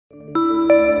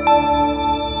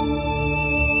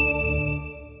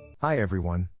Hi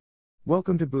everyone.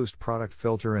 Welcome to Boost Product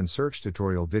Filter and Search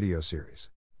Tutorial video series.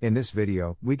 In this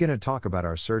video, we're gonna talk about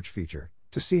our search feature,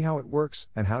 to see how it works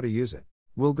and how to use it.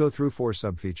 We'll go through 4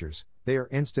 sub-features. They are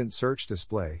Instant Search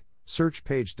Display, Search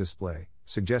Page Display,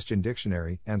 Suggestion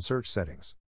Dictionary, and Search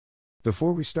Settings.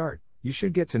 Before we start, you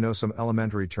should get to know some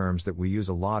elementary terms that we use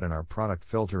a lot in our product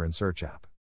filter and search app.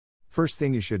 First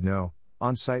thing you should know,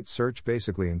 on-site search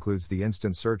basically includes the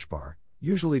instant search bar,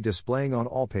 usually displaying on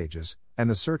all pages, and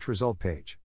the search result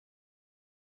page.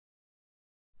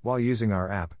 While using our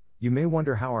app, you may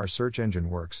wonder how our search engine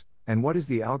works, and what is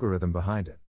the algorithm behind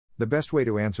it. The best way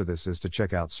to answer this is to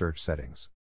check out search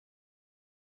settings.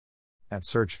 At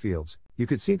search fields, you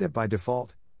could see that by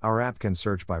default, our app can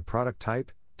search by product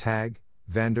type, tag,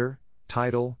 vendor,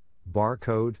 title,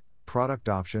 barcode, product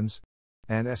options,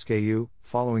 and SKU,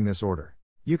 following this order.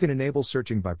 You can enable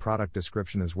searching by product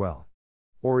description as well,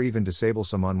 or even disable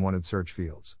some unwanted search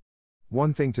fields.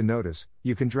 One thing to notice,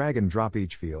 you can drag and drop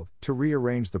each field to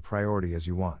rearrange the priority as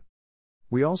you want.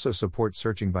 We also support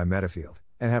searching by metafield,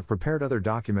 and have prepared other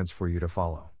documents for you to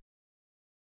follow.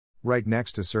 Right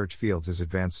next to search fields is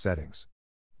advanced settings.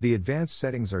 The advanced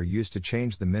settings are used to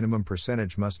change the minimum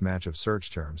percentage must match of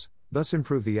search terms, thus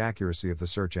improve the accuracy of the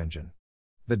search engine.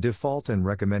 The default and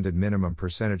recommended minimum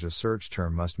percentage of search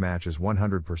term must match is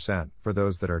 100% for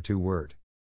those that are 2-word,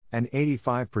 and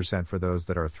 85% for those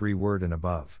that are 3-word and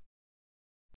above.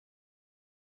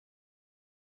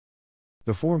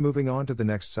 Before moving on to the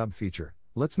next sub-feature,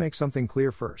 let's make something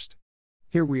clear first.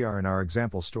 Here we are in our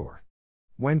example store.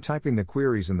 When typing the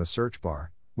queries in the search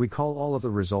bar, we call all of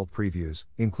the result previews,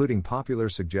 including popular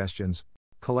suggestions,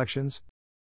 collections,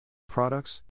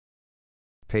 products,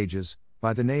 pages,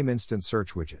 by the name Instant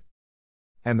Search Widget.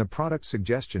 And the product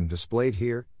suggestion displayed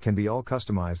here can be all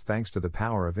customized thanks to the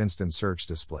power of Instant Search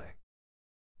Display.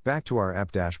 Back to our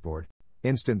app dashboard,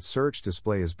 Instant Search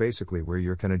Display is basically where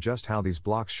you can adjust how these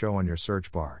blocks show on your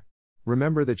search bar.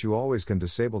 Remember that you always can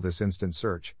disable this instant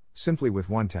search, simply with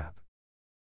one tap.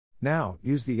 Now,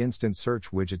 use the Instant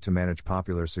Search widget to manage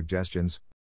popular suggestions,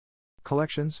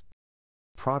 collections,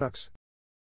 products,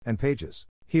 and pages.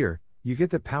 Here, you get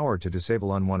the power to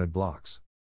disable unwanted blocks,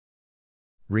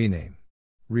 rename,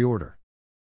 reorder,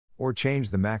 or change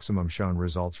the maximum shown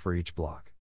results for each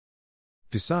block.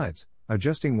 Besides,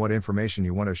 adjusting what information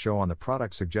you want to show on the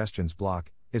product suggestions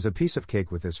block is a piece of cake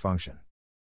with this function.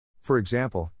 For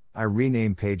example, I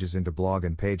rename pages into blog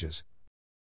and pages,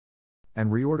 and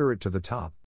reorder it to the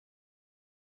top,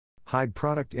 hide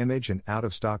product image and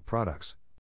out-of-stock products,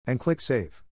 and click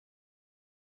Save.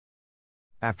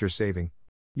 After saving,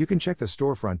 you can check the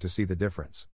storefront to see the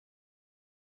difference.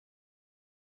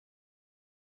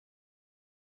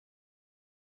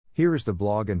 Here is the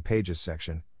blog and pages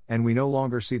section, and we no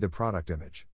longer see the product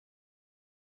image.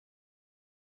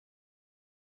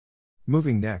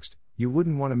 Moving next, you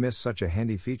wouldn't want to miss such a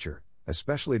handy feature,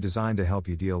 especially designed to help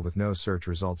you deal with no search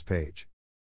results page.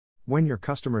 When your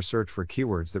customers search for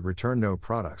keywords that return no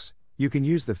products, you can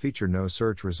use the feature No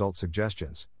Search Result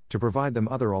Suggestions to provide them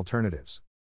other alternatives.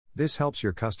 This helps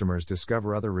your customers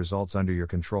discover other results under your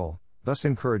control, thus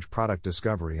encourage product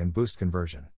discovery and boost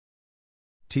conversion.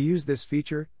 To use this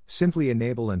feature, simply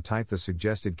enable and type the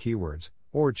suggested keywords,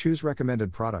 or choose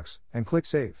recommended products, and click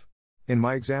Save. In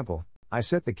my example, I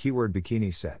set the keyword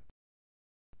bikini set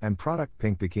and product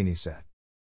pink bikini set.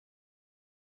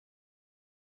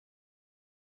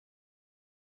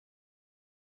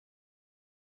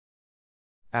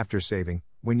 After saving,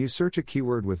 when you search a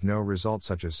keyword with no result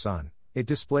such as sun, it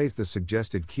displays the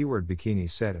suggested keyword bikini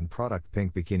set and product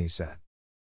pink bikini set.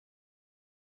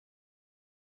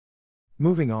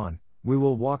 Moving on, we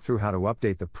will walk through how to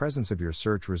update the presence of your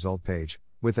search result page,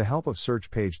 with the help of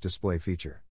Search Page Display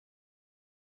feature.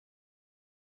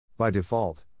 By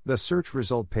default, the search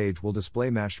result page will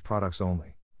display matched products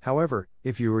only. However,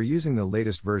 if you are using the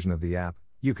latest version of the app,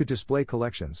 you could display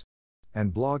collections,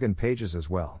 and blog and pages as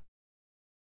well.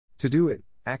 To do it,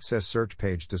 access Search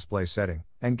Page Display setting,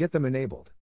 and get them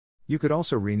enabled. You could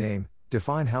also rename,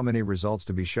 define how many results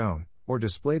to be shown, or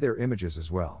display their images as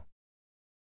well.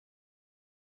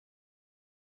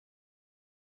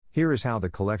 Here is how the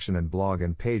collection and blog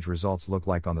and page results look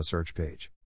like on the search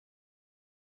page.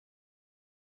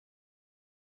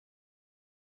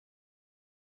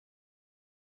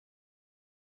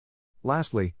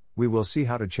 Lastly, we will see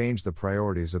how to change the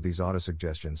priorities of these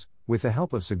auto-suggestions, with the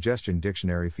help of Suggestion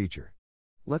Dictionary feature.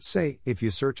 Let's say, if you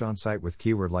search on-site with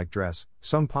keyword like dress,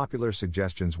 some popular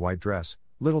suggestions white dress,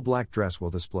 little black dress will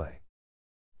display.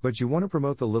 But you want to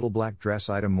promote the little black dress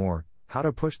item more, how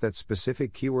to push that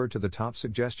specific keyword to the top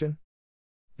suggestion?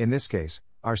 In this case,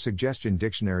 our Suggestion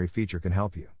Dictionary feature can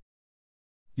help you.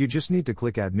 You just need to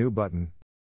click Add New button,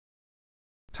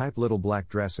 type little black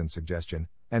dress in suggestion,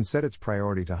 and set its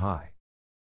priority to high.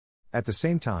 At the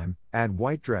same time, add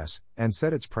white dress, and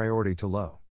set its priority to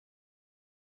low.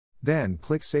 Then,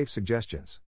 click Save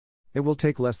Suggestions. It will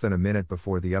take less than a minute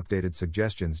before the updated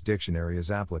suggestions dictionary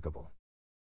is applicable.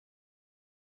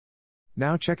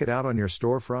 Now check it out on your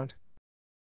storefront.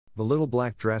 The little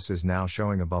black dress is now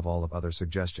showing above all of other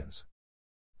suggestions.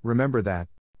 Remember that,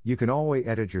 you can always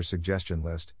edit your suggestion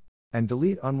list, and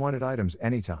delete unwanted items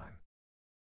anytime.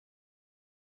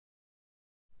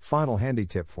 Final handy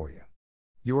tip for you.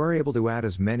 You are able to add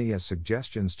as many as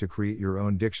suggestions to create your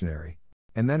own dictionary,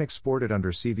 and then export it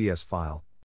under CVS file,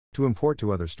 to import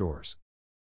to other stores.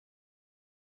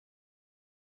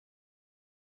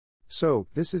 So,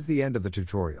 this is the end of the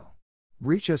tutorial.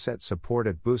 Reach us at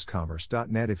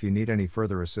support@boostcommerce.net if you need any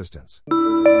further assistance.